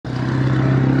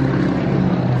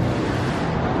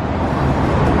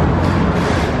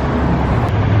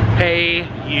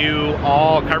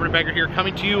Carpetbagger here,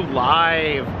 coming to you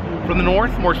live from the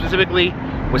north, more specifically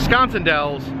Wisconsin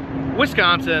Dells,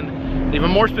 Wisconsin. And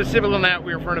even more specific than that,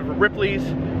 we're in front of Ripley's,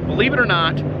 believe it or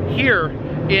not, here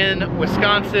in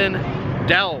Wisconsin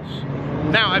Dells.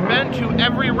 Now, I've been to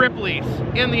every Ripley's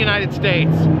in the United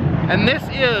States, and this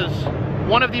is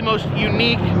one of the most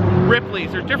unique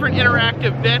Ripley's. There's different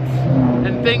interactive bits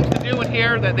and things to do in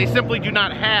here that they simply do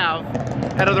not have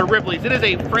at other Ripley's. It is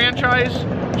a franchise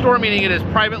store, meaning it is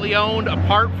privately owned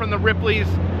apart from the Ripley's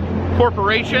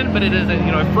corporation, but it is a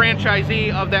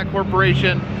franchisee of that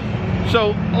corporation.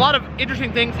 So a lot of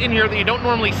interesting things in here that you don't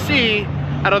normally see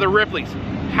at other Ripley's.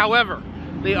 However,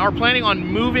 they are planning on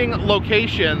moving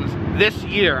locations this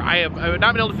year. I have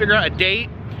not been able to figure out a date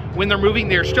when they're moving.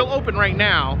 They're still open right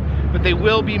now, but they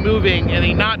will be moving in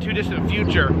a not too distant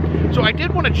future. So I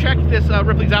did want to check this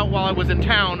Ripley's out while I was in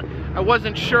town. I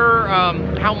wasn't sure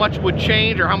how much would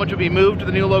change or how much would be moved to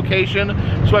the new location.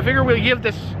 So I figured we'll give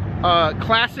this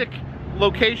classic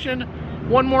location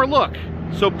one more look.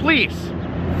 So please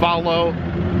follow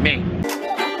me.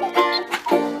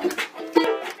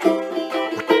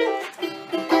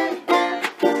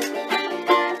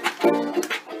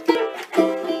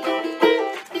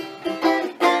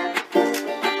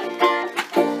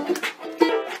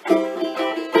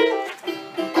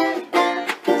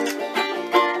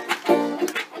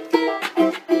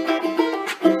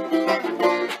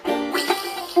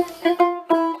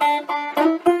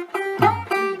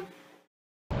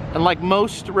 And like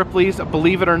most Ripley's,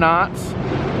 believe it or not,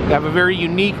 they have a very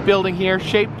unique building here,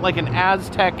 shaped like an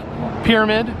Aztec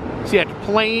pyramid. See, a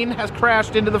plane has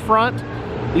crashed into the front.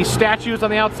 These statues on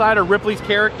the outside are Ripley's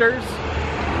characters.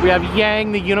 We have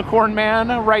Yang, the Unicorn Man,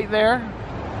 right there.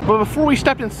 But before we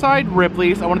stepped inside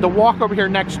Ripley's, I wanted to walk over here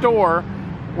next door,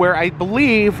 where I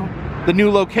believe the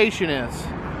new location is.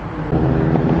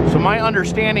 So my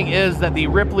understanding is that the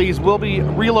Ripley's will be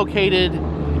relocated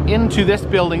into this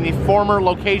building, the former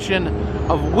location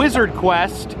of Wizard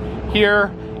Quest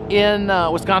here in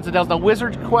Wisconsin Dells. Now,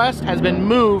 Wizard Quest has been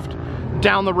moved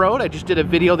down the road. I just did a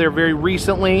video there very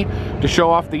recently to show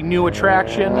off the new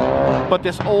attraction. But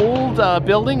this old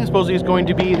building supposedly is going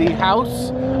to be the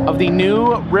house of the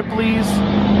new Ripley's,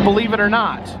 believe it or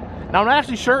not. Now, I'm not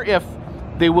actually sure if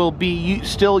they will be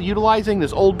still utilizing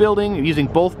this old building, using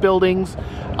both buildings.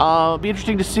 It'll be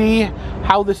interesting to see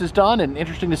how this is done, and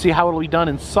interesting to see how it'll be done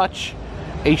in such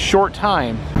a short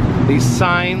time. These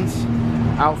signs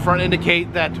out front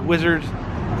indicate that Wizard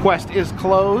Quest is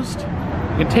closed.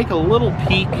 You can take a little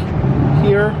peek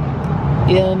here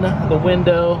in the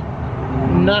window.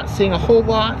 Not seeing a whole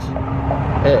lot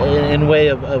in way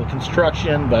of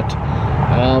construction, but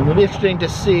it'll be interesting to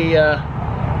see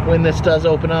when this does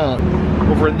open up.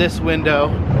 Over in this window,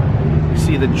 you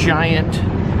see the giant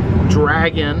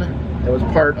dragon that was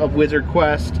part of Wizard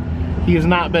Quest. He has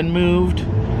not been moved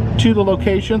to the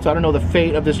location, so I don't know the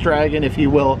fate of this dragon, if he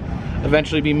will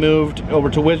eventually be moved over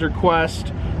to Wizard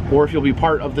Quest, or if he'll be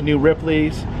part of the new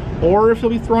Ripley's, or if he'll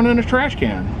be thrown in a trash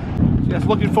can. So yes,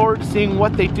 looking forward to seeing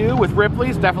what they do with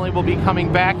Ripley's. Definitely will be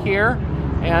coming back here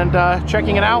and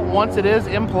checking it out once it is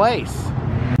in place.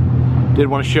 Did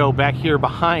want to show back here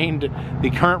behind the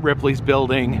current Ripley's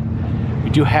building, we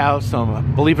do have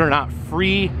some, believe it or not,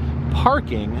 free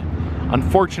parking.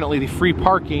 Unfortunately, the free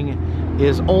parking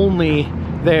is only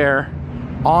there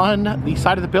on the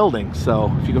side of the building. So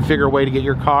if you can figure a way to get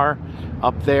your car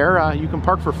up there, you can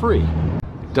park for free.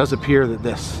 It does appear that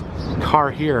this car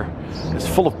here is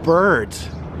full of birds.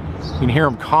 You can hear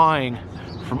them cawing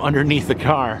from underneath the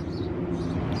car.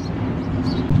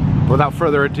 Without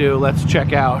further ado, let's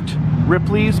check out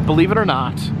Ripley's, believe it or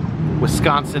not,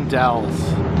 Wisconsin Dells.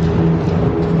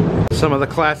 Some of the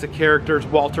classic characters: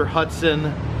 Walter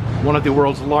Hudson, one of the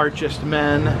world's largest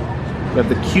men. We have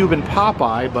the Cuban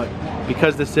Popeye, but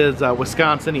because this is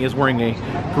Wisconsin, he is wearing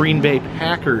a Green Bay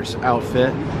Packers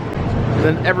outfit. And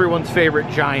then everyone's favorite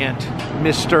giant,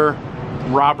 Mr.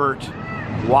 Robert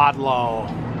Wadlow.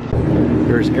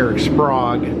 Here's Eric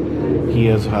Sprague. He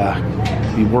is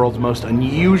the world's most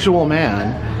unusual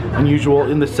man. Unusual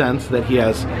in the sense that he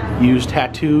has used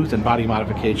tattoos and body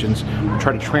modifications to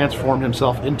try to transform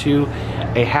himself into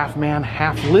a half man,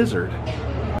 half lizard.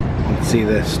 You can see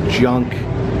this junk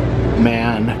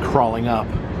man crawling up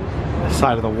the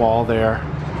side of the wall there,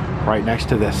 right next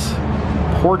to this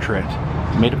portrait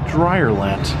made of dryer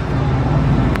lint.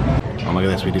 Oh, look at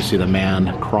this, we do see the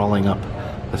man crawling up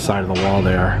the side of the wall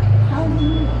there.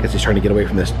 I guess he's trying to get away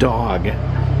from this dog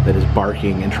that is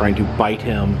barking and trying to bite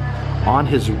him on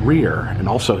his rear, and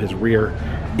also his rear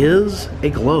is a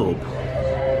globe.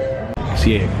 You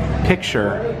see a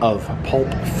picture of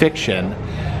Pulp Fiction.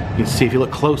 You can see if you look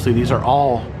closely, these are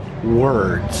all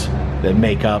words that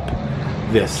make up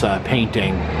this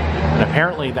painting. And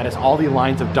apparently that is all the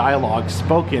lines of dialogue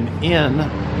spoken in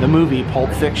the movie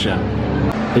Pulp Fiction.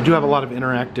 They do have a lot of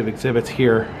interactive exhibits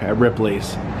here at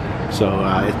Ripley's. So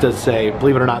it does say,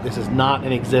 believe it or not, this is not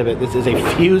an exhibit, this is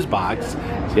a fuse box.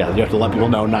 So yeah, you have to let people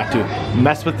know not to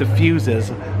mess with the fuses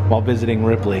while visiting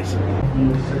Ripley's.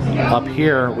 Up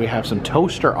here we have some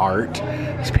toaster art.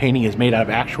 This painting is made out of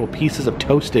actual pieces of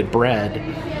toasted bread.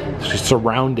 It's just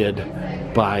surrounded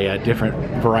by different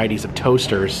varieties of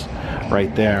toasters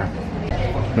right there.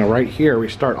 Now right here we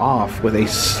start off with a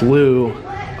slew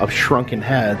of shrunken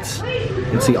heads. You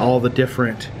can see all the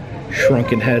different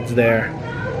shrunken heads there.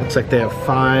 Looks like they have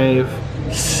 5,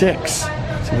 6.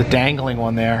 See the dangling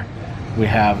one there? We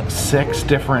have 6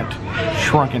 different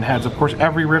shrunken heads. Of course,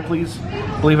 every Ripley's,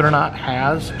 believe it or not,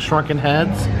 has shrunken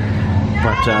heads.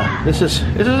 But this is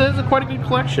quite a good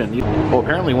collection. Oh,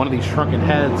 apparently one of these shrunken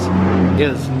heads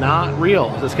is not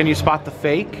real. It says, can you spot the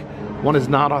fake? One is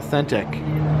not authentic.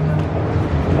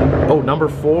 Oh, number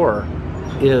 4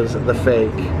 is the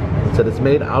fake. It said it's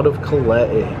made out of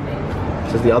clay.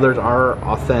 It says the others are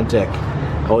authentic.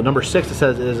 Oh, number 6 it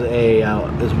says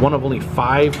is one of only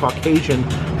 5 Caucasian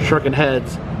shrunken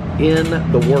heads in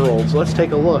the world. So let's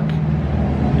take a look.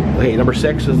 Okay, number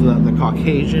 6 is the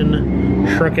Caucasian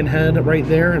shrunken head right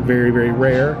there, very, very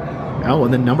rare. Oh,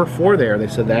 and then number 4 there, they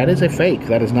said that is a fake.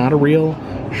 That is not a real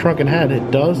shrunken head.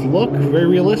 It does look very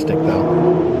realistic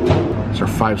though. These are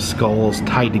 5 skulls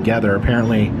tied together.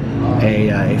 Apparently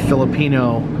a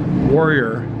Filipino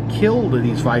warrior killed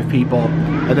these 5 people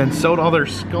and then sewed all their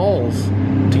skulls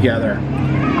together.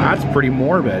 That's pretty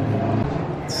morbid.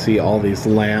 See all these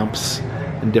lamps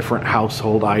and different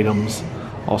household items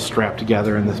all strapped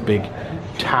together in this big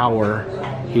tower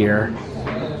here.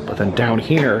 But then down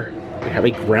here we have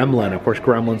a gremlin. Of course,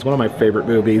 Gremlin's one of my favorite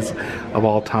movies of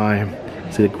all time.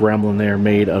 See the gremlin there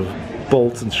made of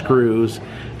bolts and screws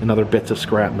and other bits of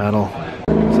scrap metal.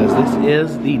 It says this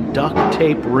is the duct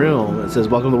tape room. It says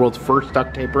welcome to the world's first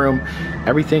duct tape room.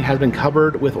 Everything has been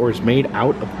covered with or is made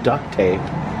out of duct tape.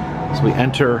 So we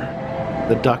enter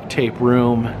the duct tape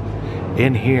room.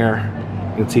 In here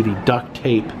you can see the duct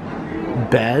tape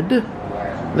bed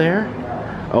there.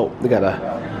 Oh, they got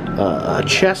a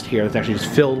chest here that's actually just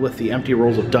filled with the empty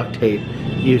rolls of duct tape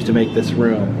used to make this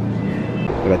room.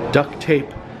 We have a duct tape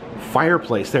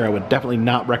fireplace there. I would definitely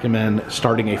not recommend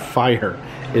starting a fire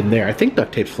in there. I think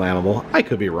duct tape's flammable. I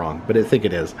could be wrong, but I think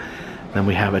it is. Then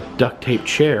we have a duct tape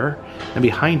chair, and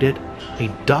behind it,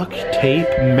 a duct tape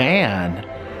man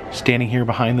standing here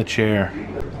behind the chair.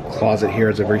 Closet here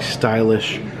is a very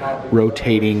stylish,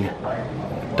 rotating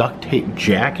duct tape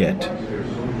jacket.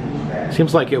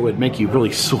 Seems like it would make you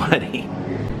really sweaty.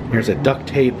 Here's a duct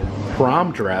tape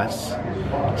prom dress.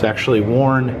 It's actually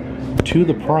worn to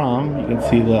the prom. You can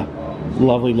see the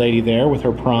lovely lady there with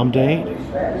her prom date.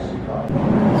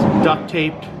 Some duct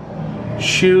taped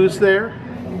shoes there.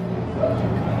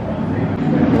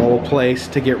 A little place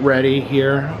to get ready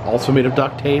here, also made of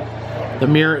duct tape. The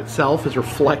mirror itself is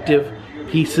reflective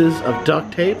pieces of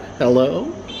duct tape. Hello.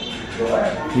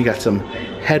 You got some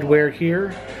headwear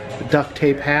here, the duct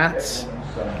tape hats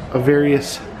of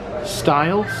various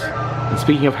styles. And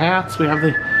speaking of hats, we have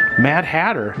the Mad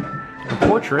Hatter, a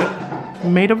portrait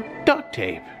made of duct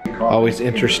tape. Always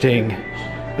interesting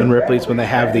in Ripley's when they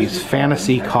have these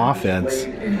fantasy coffins.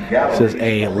 This is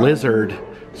a lizard,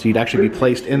 so you'd actually be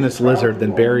placed in this lizard,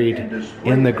 then buried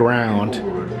in the ground.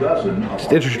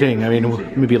 Just interesting. I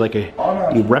mean, maybe like a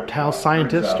reptile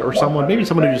scientist or someone, maybe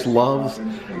someone who just loves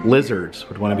lizards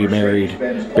would want to be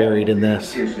buried in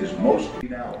this.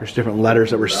 There's different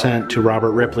letters that were sent to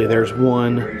Robert Ripley. There's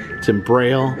one, it's in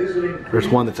Braille. There's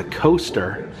one that's a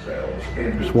coaster.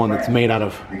 There's one that's made out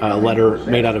of a letter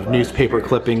made out of newspaper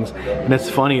clippings. And it's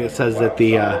funny, it says that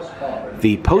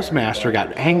the postmaster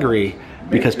got angry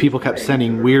because people kept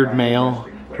sending weird mail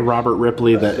to Robert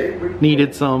Ripley that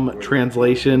needed some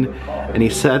translation, and he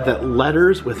said that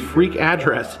letters with freak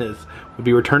addresses would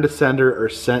be returned to sender or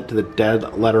sent to the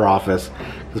dead letter office.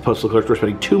 The postal clerks were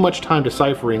spending too much time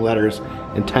deciphering letters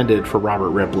intended for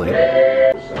Robert Ripley.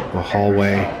 A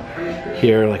hallway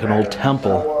here, like an old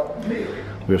temple.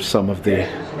 We have some of the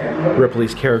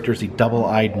Ripley's characters. The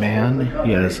double-eyed man.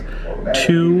 He has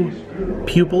 2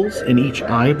 pupils in each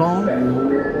eyeball.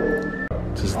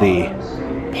 This is the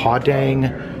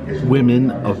Padang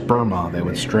women of Burma. They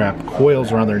would strap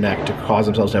coils around their neck to cause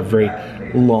themselves to have very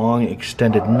long,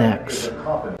 extended necks.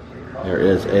 There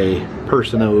is a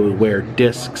person who would wear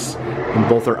discs in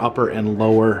both their upper and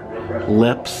lower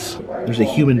lips. There's a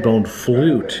human bone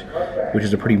flute, which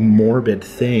is a pretty morbid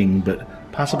thing, but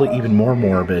possibly even more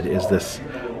morbid is this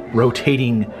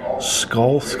rotating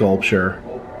skull sculpture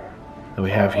that we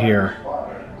have here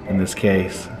in this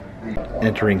case.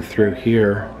 Entering through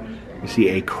here, you see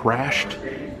a crashed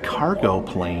cargo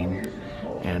plane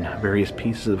and various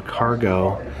pieces of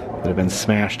cargo that have been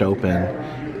smashed open.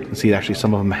 You can see actually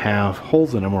some of them have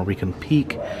holes in them where we can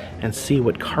peek and see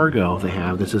what cargo they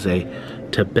have. This is a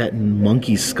Tibetan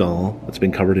monkey skull that's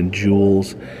been covered in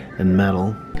jewels and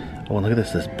metal. Oh, and look at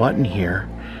this. This button here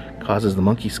causes the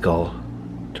monkey skull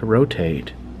to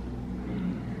rotate.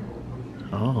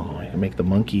 Oh, you can make the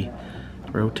monkey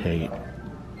rotate.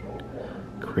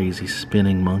 Crazy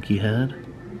spinning monkey head.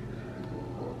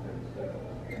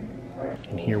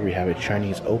 And here we have a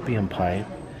Chinese opium pipe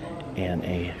and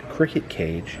a cricket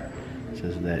cage. It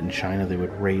says that in China they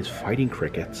would raise fighting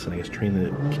crickets and I guess train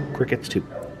the crickets to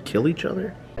kill each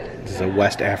other. This is a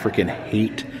West African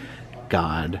hate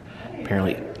god.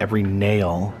 Apparently every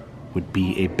nail would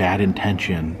be a bad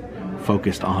intention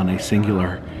focused on a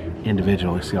singular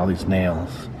individual. You see all these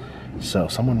nails. So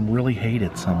someone really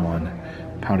hated someone,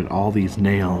 pounded all these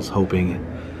nails hoping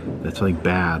that something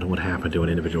bad would happen to an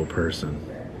individual person.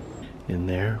 In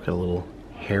there, got a little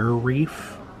hair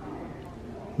wreath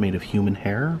made of human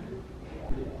hair.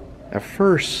 At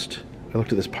first, I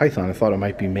looked at this python, I thought it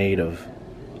might be made of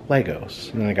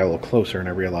Legos. And then I got a little closer and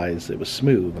I realized it was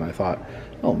smooth and I thought,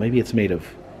 oh, maybe it's made of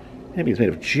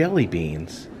jelly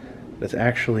beans. That's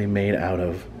actually made out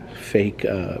of fake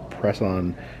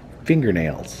press-on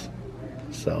fingernails.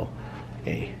 So,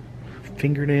 a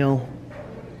fingernail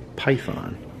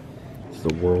python. This is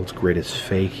the world's greatest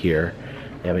fake here.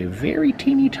 They have a very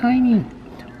teeny tiny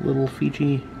little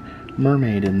Fiji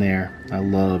mermaid in there. I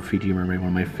love Fiji mermaid, one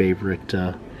of my favorite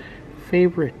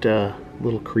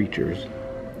little creatures.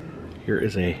 Here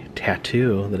is a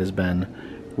tattoo that has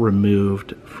been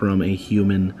removed from a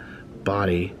human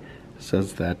body. It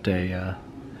says that an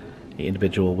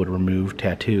individual would remove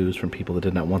tattoos from people that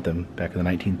did not want them back in the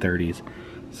 1930s.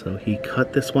 So he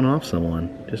cut this one off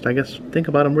someone. Just, I guess, think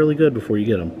about them really good before you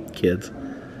get them, kids.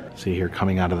 See here,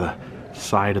 coming out of the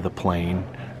side of the plane,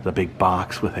 the big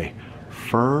box with a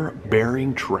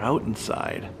fur-bearing trout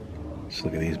inside. Just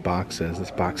look at these boxes.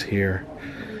 This box here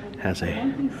has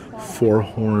a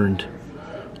four-horned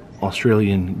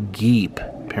Australian geep.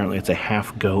 Apparently it's a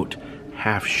half goat,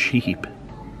 half sheep.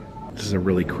 This is a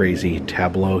really crazy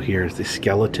tableau here. It's the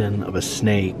skeleton of a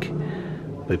snake,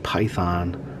 a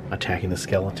python attacking the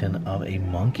skeleton of a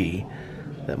monkey.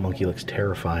 That monkey looks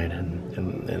terrified,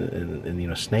 and you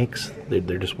know, snakes,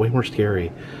 they're just way more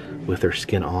scary with their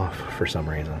skin off for some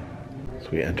reason. So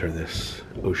we enter this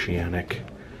oceanic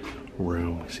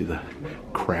room. See the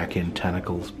kraken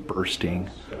tentacles bursting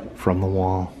from the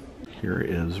wall. Here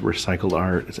is recycled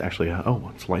art. It's actually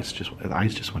its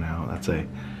eyes just went out. That's a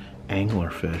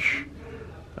anglerfish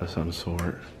of some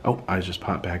sort. Oh, eyes just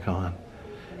popped back on.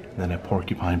 And then a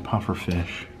porcupine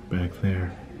pufferfish back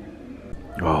there.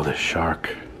 Oh, this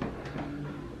shark.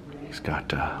 He's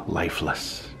got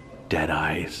lifeless, dead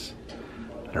eyes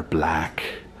that are black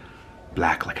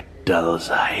like a doll's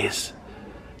eyes,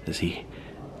 as he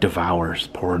devours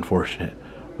poor unfortunate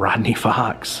Rodney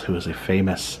Fox, who is a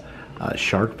famous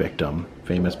shark victim,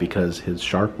 famous because his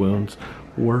shark wounds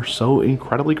were so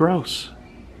incredibly gross.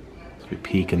 As we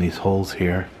peek in these holes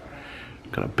here,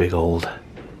 got a big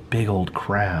old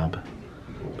crab.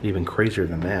 But even crazier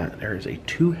than that, there is a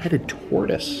two-headed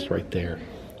tortoise right there.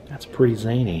 That's pretty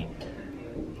zany.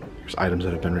 There's items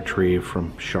that have been retrieved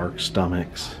from shark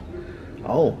stomachs.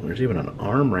 Oh, there's even an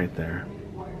arm right there.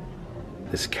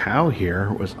 This cow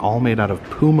here was all made out of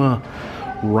Puma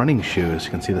running shoes.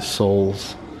 You can see the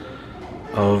soles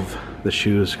of the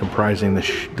shoes comprising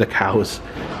the cow's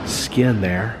skin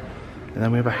there. And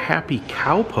then we have a happy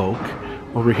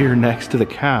cowpoke over here next to the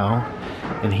cow,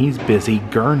 and he's busy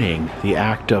gurning, the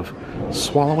act of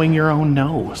swallowing your own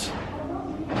nose.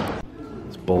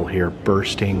 This bull here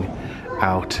bursting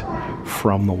out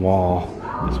from the wall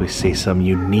as we see some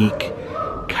unique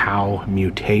cow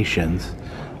mutations.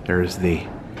 There's the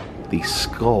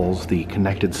skulls, the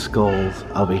connected skulls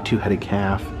of a two-headed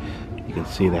calf. You can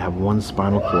see they have one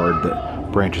spinal cord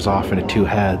that branches off into two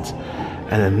heads.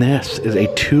 And then this is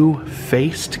a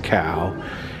two-faced cow.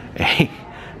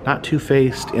 Not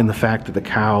two-faced in the fact that the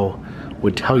cow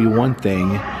would tell you one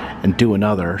thing and do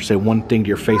another, say one thing to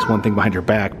your face, one thing behind your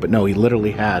back, but no, he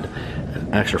literally had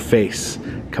an extra face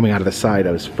coming out of the side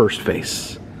of his first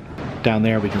face. Down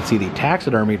there we can see the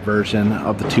taxidermied version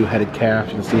of the two-headed calf.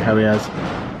 You can see how he has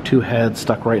two heads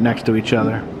stuck right next to each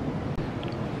other.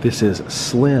 This is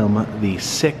Slim, the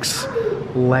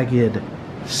six-legged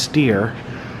steer.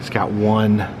 He's got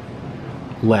one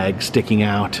leg sticking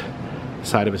out the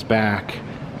side of his back.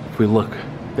 If we look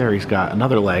there he's got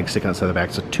another leg sticking outside the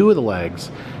back. So 2 of the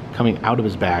legs coming out of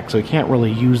his back, so he can't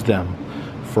really use them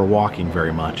for walking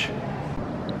very much.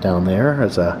 Down there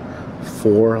is a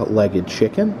 4-legged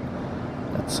chicken.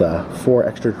 That's 4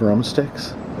 extra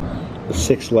drumsticks. The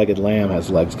 6-legged lamb has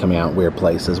legs coming out in weird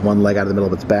places. 1 leg out of the middle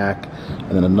of its back,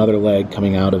 and then another leg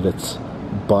coming out of its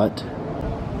butt.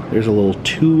 There's a little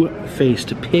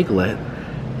 2-faced piglet.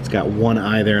 It's got 1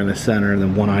 eye there in the center, and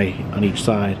then 1 eye on each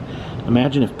side.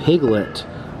 Imagine if Piglet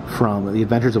from The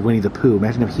Adventures of Winnie the Pooh,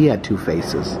 imagine if he had 2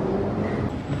 faces.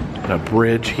 A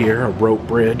bridge here, a rope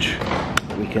bridge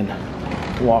we can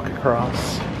walk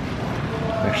across.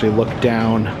 Actually look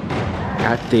down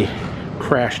at the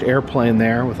crashed airplane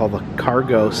there with all the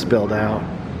cargo spilled out.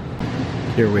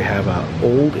 Here we have an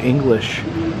old English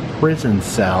prison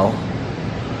cell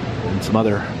and some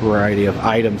other variety of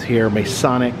items here.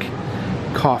 Masonic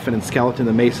coffin and skeleton.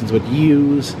 The Masons would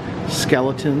use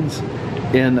skeletons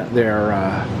in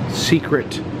their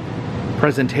secret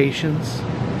presentations.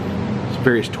 Some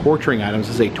various torturing items.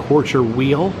 This is a torture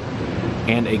wheel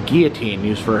and a guillotine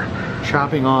used for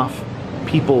chopping off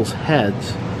people's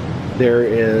heads. There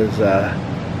is a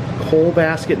coal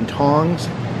basket and tongs.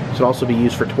 This would also be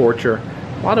used for torture.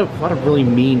 A lot of really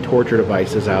mean torture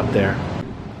devices out there.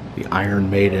 The Iron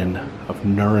Maiden of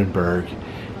Nuremberg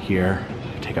here.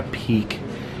 Take a peek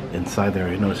inside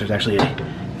there. You notice there's actually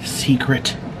a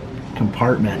secret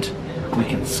compartment we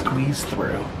can squeeze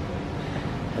through.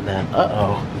 And then,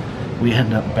 uh-oh, we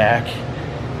end up back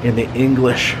in the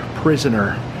English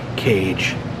prisoner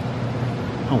cage.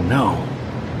 Oh no.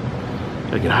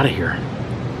 Gotta get out of here.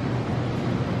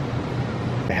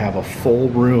 They have a full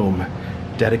room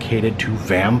dedicated to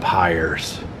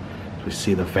vampires. We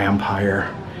see the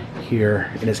vampire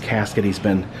here in his casket. He's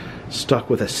been stuck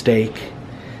with a stake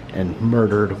and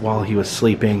murdered while he was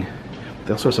sleeping.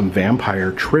 They also have some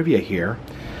vampire trivia here.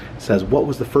 It says, what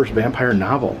was the first vampire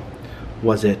novel?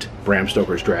 Was it Bram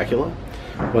Stoker's Dracula?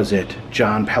 Was it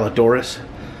John Polidorus'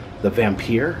 The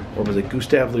Vampire? Or was it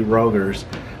Gustave Le Roger's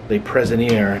Les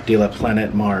Prisonniers de la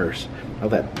Planète Mars? Now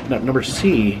that number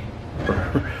C,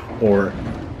 or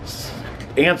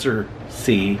answer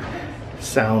C,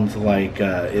 sounds like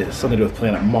it's something to do with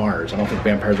planet Mars. I don't think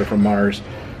vampires are from Mars.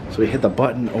 So we hit the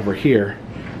button over here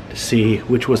to see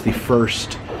which was the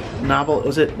first novel.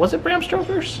 Was it Bram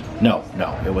Stoker's? No,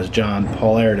 it was John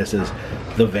Polidorus's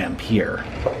The Vampire.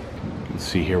 You can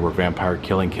see here where vampire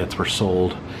killing kits were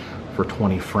sold for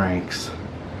 20 francs.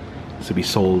 This would be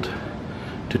sold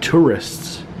to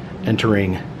tourists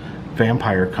entering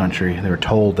vampire country. They were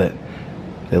told that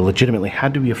they legitimately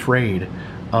had to be afraid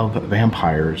of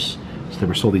vampires. So they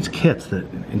were sold these kits that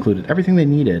included everything they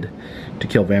needed to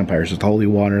kill vampires. There's holy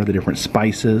water, the different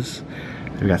spices.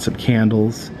 They've got some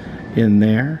candles in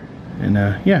there. And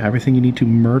yeah, everything you need to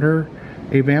murder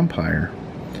a vampire.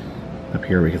 Up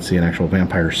here we can see an actual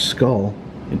vampire skull.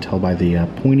 You can tell by the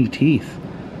pointy teeth.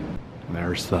 And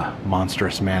there's the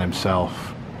monstrous man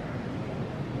himself.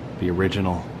 The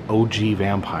original OG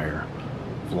vampire,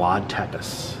 Vlad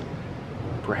Tepes.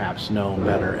 Perhaps known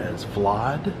better as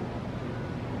Vlad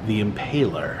the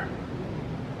Impaler.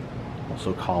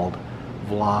 Also called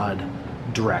Vlad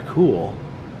Dracul,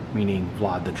 meaning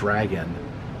Vlad the Dragon.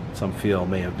 Some feel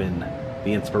may have been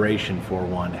the inspiration for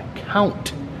one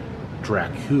Count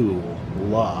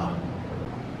Dracula.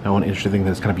 Now, one interesting thing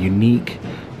that's kind of unique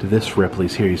to this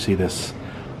Ripley's here, you see this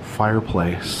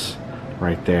fireplace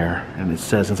right there, and it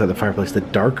says inside the fireplace the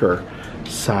darker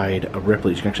side of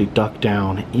Ripley's. You can actually duck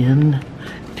down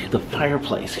into the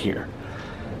fireplace here.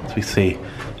 So we see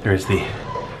there's the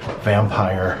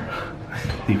vampire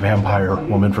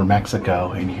woman from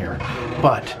Mexico in here,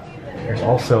 but there's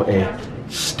also a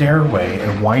stairway,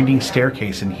 a winding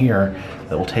staircase in here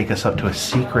that will take us up to a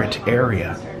secret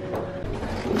area.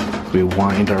 We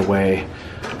wind our way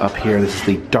up here. This is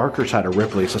the darker side of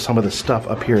Ripley, so some of the stuff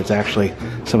up here is actually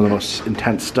some of the most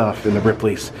intense stuff in the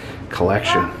Ripley's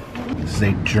collection. This is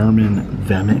a German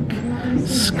Vemic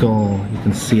skull. You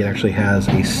can see it actually has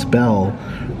a spell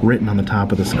written on the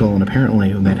top of the skull, and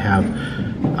apparently when they'd have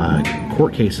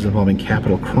court cases involving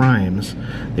capital crimes,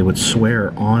 they would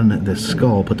swear on this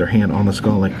skull, put their hand on the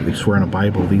skull like they swear on a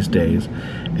Bible these days,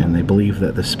 and they believe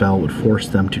that the spell would force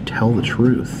them to tell the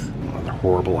truth. Other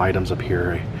horrible items up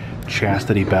here, a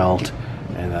chastity belt,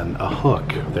 and then a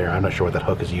hook there. I'm not sure what that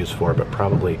hook is used for, but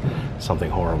probably something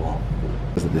horrible.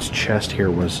 This chest here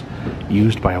was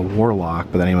used by a warlock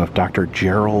by the name of Dr.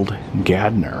 Gerald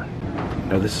Gadner.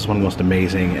 Now, this is one of the most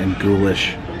amazing and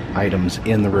ghoulish items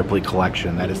in the Ripley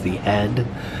collection. That is the head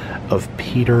of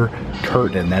Peter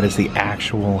Curtin. That is the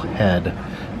actual head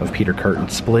of Peter Curtin,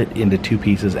 split into 2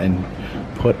 pieces and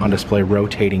put on display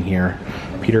rotating here.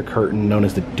 Peter Curtin, known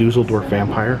as the Dusseldorf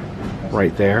vampire,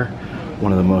 right there.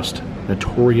 One of the most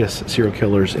notorious serial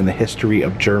killers in the history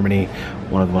of Germany.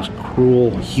 One of the most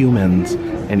cruel humans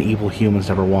and evil humans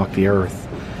to ever walk the earth.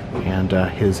 And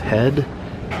his head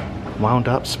wound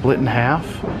up split in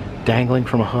half, dangling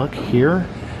from a hook here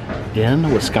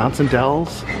in Wisconsin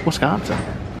Dells, Wisconsin.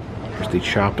 Here's the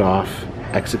chopped off,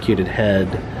 executed head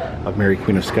of Mary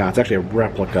Queen of Scots. Actually a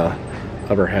replica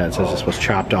of her head. It says this was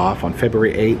chopped off on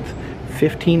February 8th,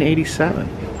 1587.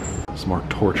 Some more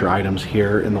torture items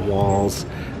here in the walls.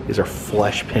 These are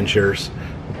flesh pinchers.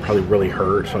 Will probably really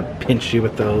hurt, so I'll pinch you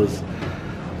with those.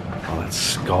 Oh, that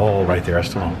skull right there.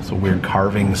 Some weird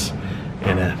carvings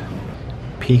in it.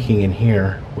 Peeking in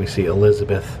here, we see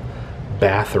Elizabeth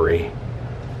Bathory.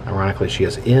 Ironically, she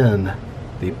is in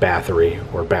the Bathory,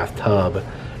 or bathtub.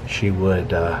 She would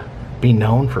be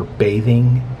known for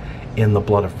bathing in the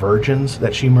blood of virgins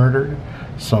that she murdered.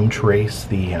 Some trace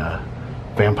the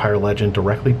vampire legend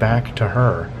directly back to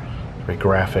her. Very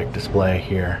graphic display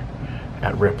here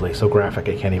at Ripley. So graphic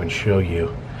I can't even show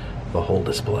you the whole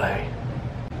display.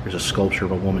 There's a sculpture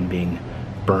of a woman being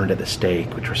burned at the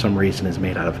stake, which for some reason is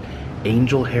made out of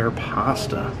angel hair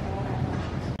pasta.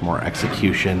 More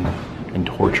execution and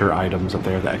torture items up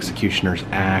there. The executioner's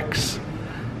axe.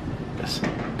 This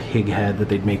pig head that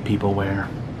they'd make people wear.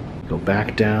 Go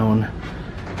back down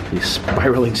these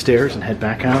spiraling stairs and head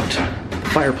back out to the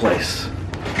fireplace.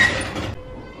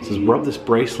 It says rub this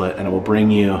bracelet and it will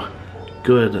bring you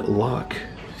good luck.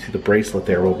 See the bracelet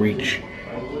there will reach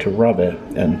to rub it,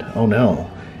 and oh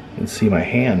no, you can see my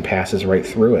hand passes right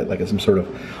through it like it's some sort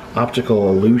of optical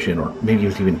illusion, or maybe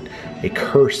it's even a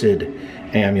cursed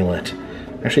amulet.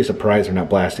 Actually surprised they're not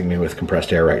blasting me with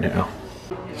compressed air right now.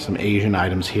 Some Asian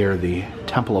items here, the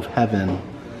Temple of Heaven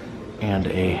and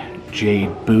a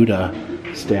jade Buddha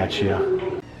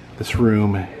statue. This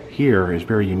room here is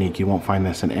very unique. You won't find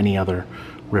this in any other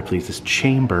Ripley's. This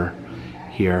chamber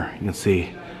here, you can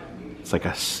see it's like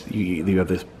you have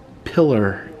this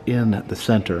pillar in the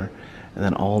center and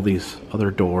then all these other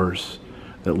doors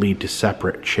that lead to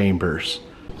separate chambers.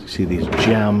 You see these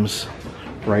gems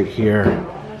right here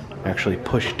actually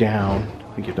push down.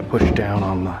 You get to push down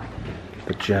on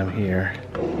the gem here.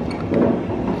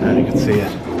 And you can see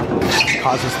it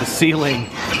causes the ceiling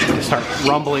to start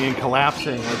rumbling and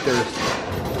collapsing like there's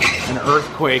an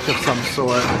earthquake of some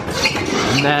sort.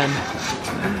 And then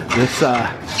this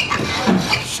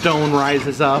stone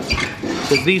rises up.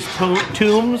 Because these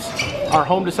tombs are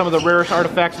home to some of the rarest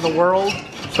artifacts in the world.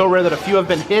 So rare that a few have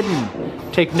been hidden.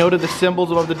 Take note of the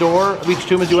symbols above the door of each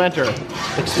tomb as you enter.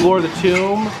 Explore the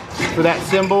tomb for that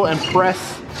symbol and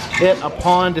press it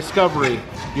upon discovery.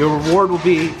 Your reward will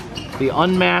be the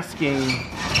unmasking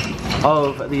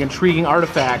of the intriguing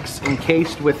artifacts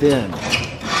encased within.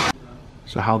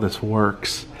 So how this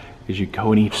works is you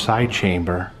go in each side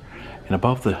chamber, and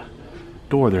above the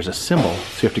door there's a symbol.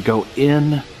 So you have to go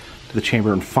in to the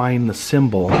chamber and find the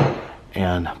symbol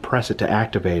and press it to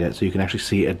activate it, so you can actually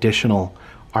see additional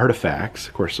artifacts.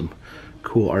 Of course, some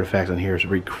cool artifacts on here. Is a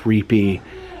very creepy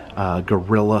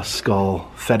gorilla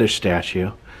skull fetish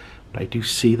statue. But I do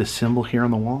see the symbol here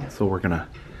on the wall, so we're gonna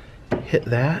hit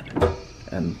that,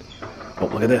 and oh,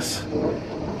 look at this.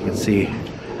 You can see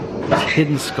this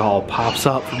hidden skull pops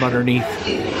up from underneath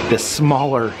this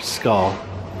smaller skull.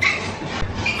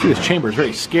 See, this chamber is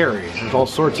very scary. There's all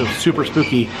sorts of super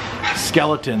spooky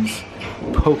skeletons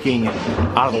poking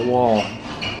out of the wall.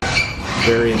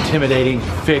 Very intimidating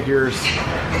figures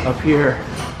up here.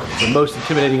 The most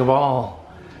intimidating of all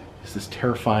is this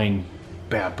terrifying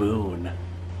baboon.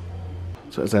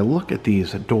 So as I look at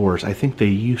these doors, I think they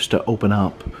used to open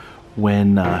up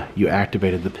when you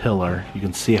activated the pillar. You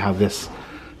can see how this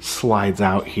slides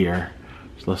out here.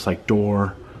 So this like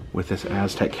door with this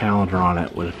Aztec calendar on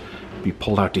it would be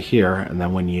pulled out to here, and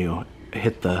then when you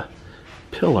hit the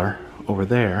pillar over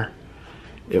there,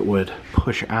 it would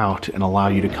push out and allow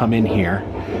you to come in here.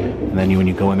 And then when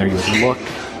you go in there, you would look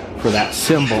for that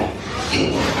symbol.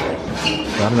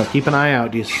 So I don't know, keep an eye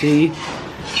out. Do you see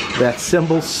that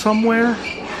symbol somewhere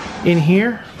in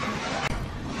here?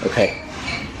 Okay,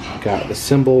 got the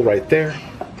symbol right there.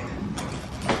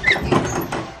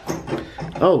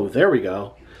 Oh, there we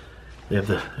go. We have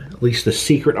at least the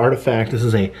secret artifact. This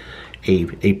is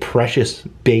a precious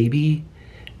baby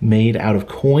made out of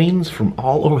coins from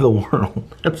all over the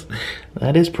world.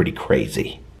 That is pretty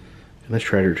crazy. In this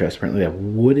treasure chest, apparently they have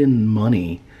wooden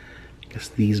money. I guess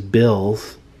these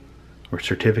bills or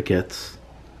certificates,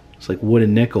 it's like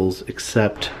wooden nickels,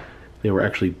 except they were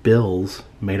actually bills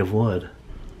made of wood.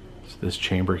 So this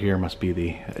chamber here must be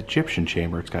the Egyptian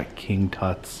chamber. It's got King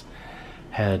Tut's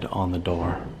head on the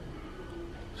door.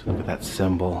 So look at that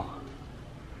symbol.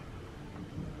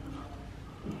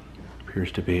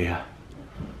 Appears to be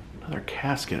another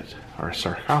casket, or a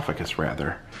sarcophagus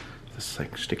rather. This is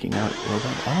like sticking out a little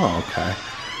bit. Oh, okay.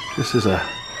 This is a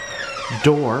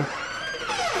door.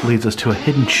 Leads us to a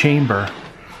hidden chamber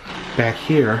back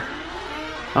here.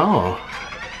 Oh,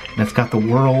 and it's got the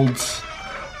world's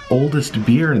oldest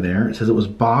beer there. It says it was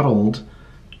bottled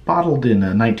in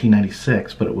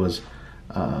 1996, but it was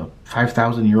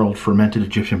 5,000-year-old fermented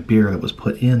Egyptian beer that was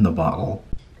put in the bottle.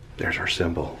 There's our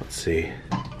symbol. Let's see.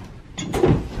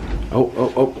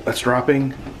 Oh, that's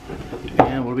dropping.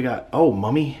 And what do we got? Oh,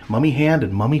 mummy hand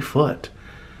and mummy foot.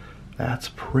 That's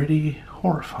pretty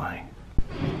horrifying.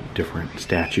 Different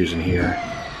statues in here.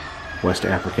 West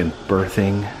African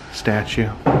birthing statue.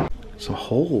 Some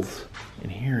holes in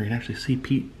here. You can actually see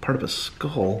part of a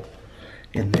skull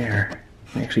in there.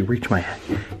 I can actually reach my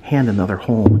hand in another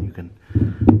hole and you can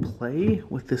play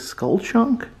with this skull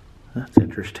chunk. That's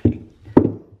interesting.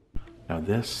 Now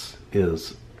this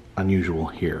is unusual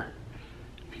here.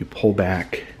 If you pull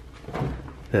back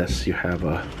this, you have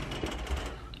a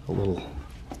little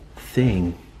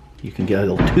thing. You can get a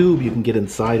little tube you can get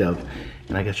inside of,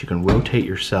 and I guess you can rotate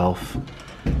yourself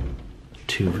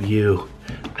to view.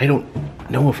 I don't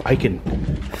know if I can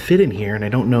fit in here, and I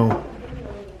don't know,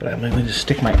 but I'm going to just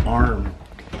stick my arm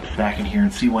back in here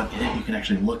and see what you can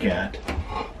actually look at.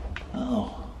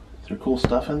 Oh, is there cool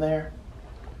stuff in there?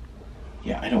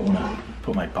 Yeah, I don't want to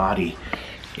put my body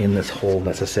in this hole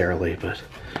necessarily, but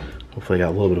hopefully I got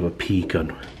a little bit of a peek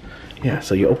on. Yeah,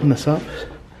 so you open this up,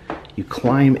 you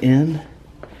climb in,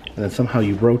 and then somehow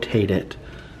you rotate it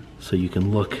so you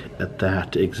can look at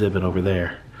that exhibit over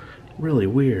there. Really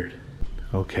weird.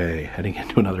 Okay, heading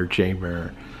into another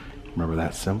chamber. Remember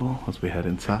that symbol as we head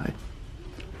inside?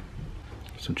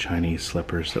 Some Chinese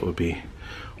slippers that would be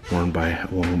worn by a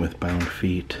woman with bound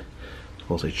feet, as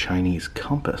well as a Chinese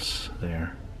compass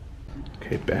there.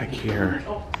 Okay, back here,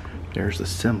 there's the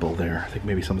symbol there. I think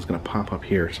maybe something's gonna pop up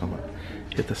here, so I'm gonna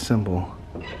hit the symbol.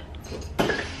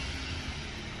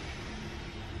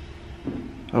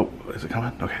 Oh, is it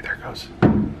coming? Okay, there it goes.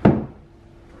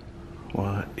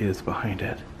 What is behind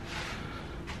it?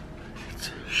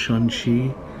 It's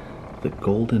Shun-Chi, the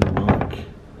Golden Monk.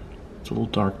 It's a little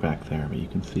dark back there, but you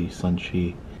can see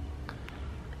Shun-Chi.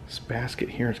 This basket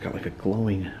here, it's got like a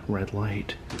glowing red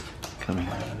light coming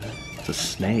out of it. It's a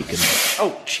snake. And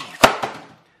oh, jeez. A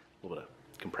little bit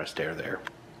of compressed air there.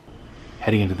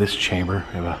 Heading into this chamber,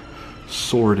 we have a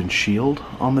sword and shield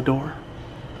on the door.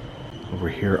 Over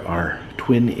here are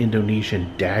twin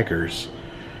Indonesian daggers.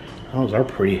 Those are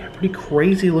pretty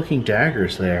crazy looking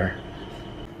daggers there.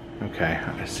 Okay,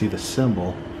 I see the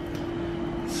symbol.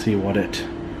 Let's see what it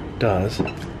does.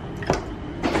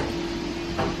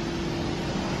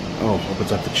 Oh,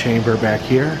 opens up the chamber back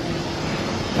here.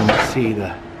 And we see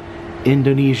the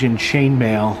Indonesian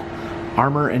chainmail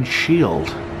armor and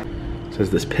shield. It says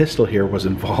this pistol here was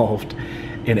involved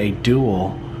in a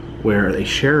duel where a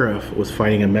sheriff was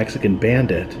fighting a Mexican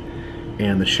bandit,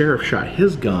 and the sheriff shot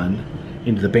his gun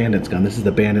into the bandit's gun. This is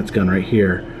the bandit's gun right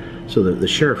here. So the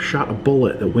sheriff shot a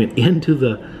bullet that went into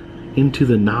the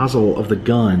nozzle of the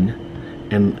gun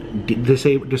and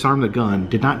disarmed the gun.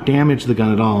 Did not damage the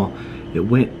gun at all.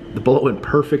 The bullet went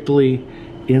perfectly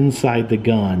inside the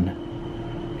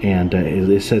gun, and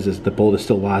it says the bullet is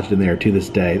still lodged in there to this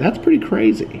day. That's pretty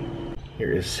crazy.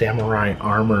 Here is samurai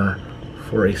armor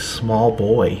for a small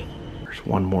boy. There's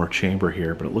one more chamber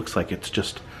here, but it looks like it's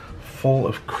just full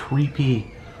of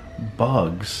creepy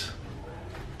bugs.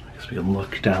 I guess we can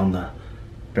look down the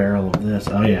barrel of this.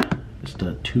 Oh yeah, just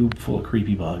a tube full of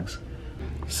creepy bugs.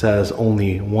 It says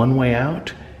only one way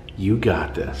out. You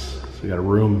got this. So we got a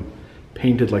room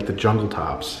painted like the jungle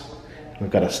tops.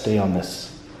 We've got to stay on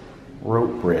this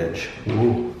rope bridge,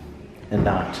 ooh, and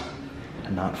not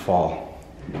fall.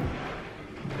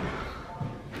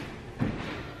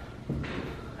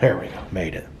 There we go,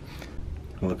 made it.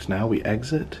 It looks now we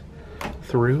exit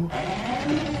through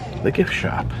the gift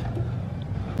shop.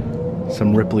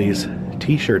 Some Ripley's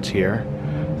t-shirts here.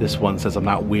 This one says I'm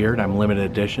not weird, I'm limited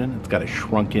edition. It's got a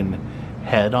shrunken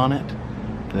head on it.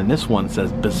 And then this one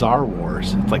says Bizarre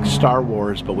Wars. It's like Star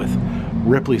Wars, but with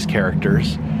Ripley's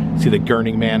characters. See the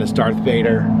Gurning Man is Darth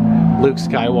Vader. Luke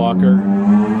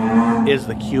Skywalker is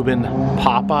the Cuban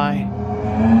Popeye.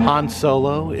 Han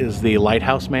Solo is the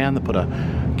lighthouse man that put a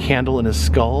candle in his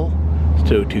skull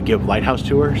to give lighthouse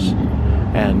tours.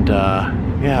 And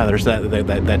yeah, there's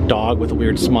that dog with a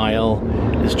weird smile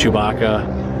is Chewbacca.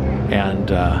 And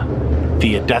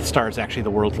the Death Star is actually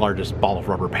the world's largest ball of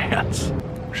rubber bands.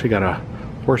 Actually got a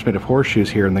horse made of horseshoes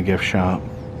here in the gift shop.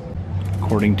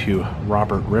 According to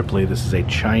Robert Ripley, this is a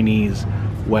Chinese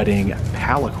wedding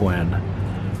palanquin.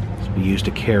 This will be used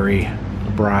to carry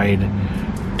the bride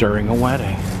during a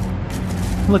wedding.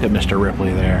 Look at Mr.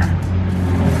 Ripley there.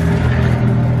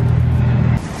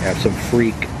 Have some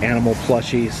freak animal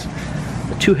plushies.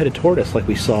 A two-headed tortoise like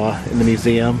we saw in the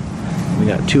museum. We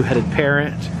got a two-headed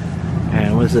parrot.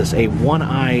 And what is this? A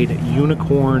one-eyed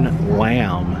unicorn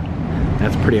lamb.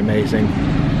 That's pretty amazing.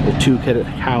 A little two-headed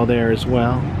cow there as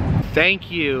well. Thank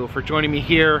you for joining me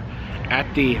here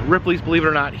at the Ripley's, believe it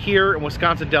or not, here in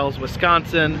Wisconsin Dells,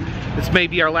 Wisconsin. This may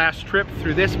be our last trip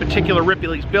through this particular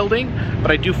Ripley's building,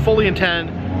 but I do fully intend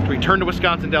to return to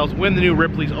Wisconsin Dells when the new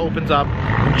Ripley's opens up.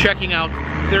 I'm checking out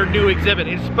their new exhibit.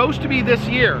 It's supposed to be this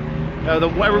year.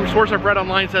 Every source I've read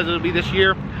online says it'll be this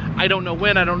year. I don't know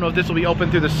when. I don't know if this will be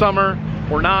open through the summer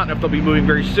or not, if they'll be moving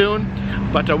very soon.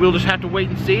 But we'll just have to wait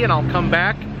and see, and I'll come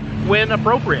back when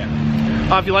appropriate.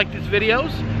 If you like these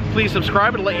videos, please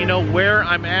subscribe. It'll let you know where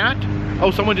I'm at. Oh,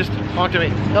 someone just talked to me.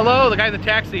 Hello, the guy in the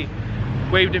taxi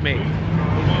waved at me.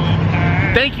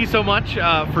 Thank you so much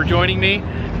for joining me.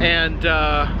 And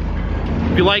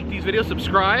if you like these videos,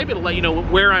 subscribe. It'll let you know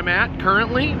where I'm at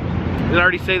currently. Did I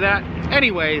already say that?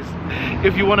 Anyways,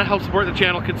 if you want to help support the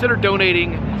channel, consider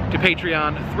donating to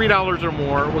Patreon. $3 or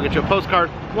more. We'll get you a postcard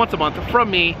once a month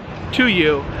from me to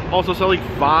you. Also selling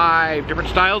 5 different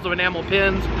styles of enamel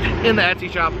pins in the Etsy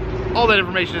shop. All that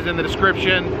information is in the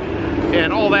description.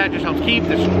 And all that just helps keep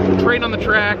this train on the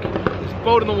track, this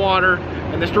boat in the water,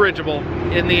 and this dirigible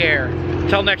in the air.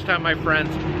 Until next time, my friends,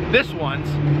 this one's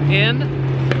in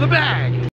the bag.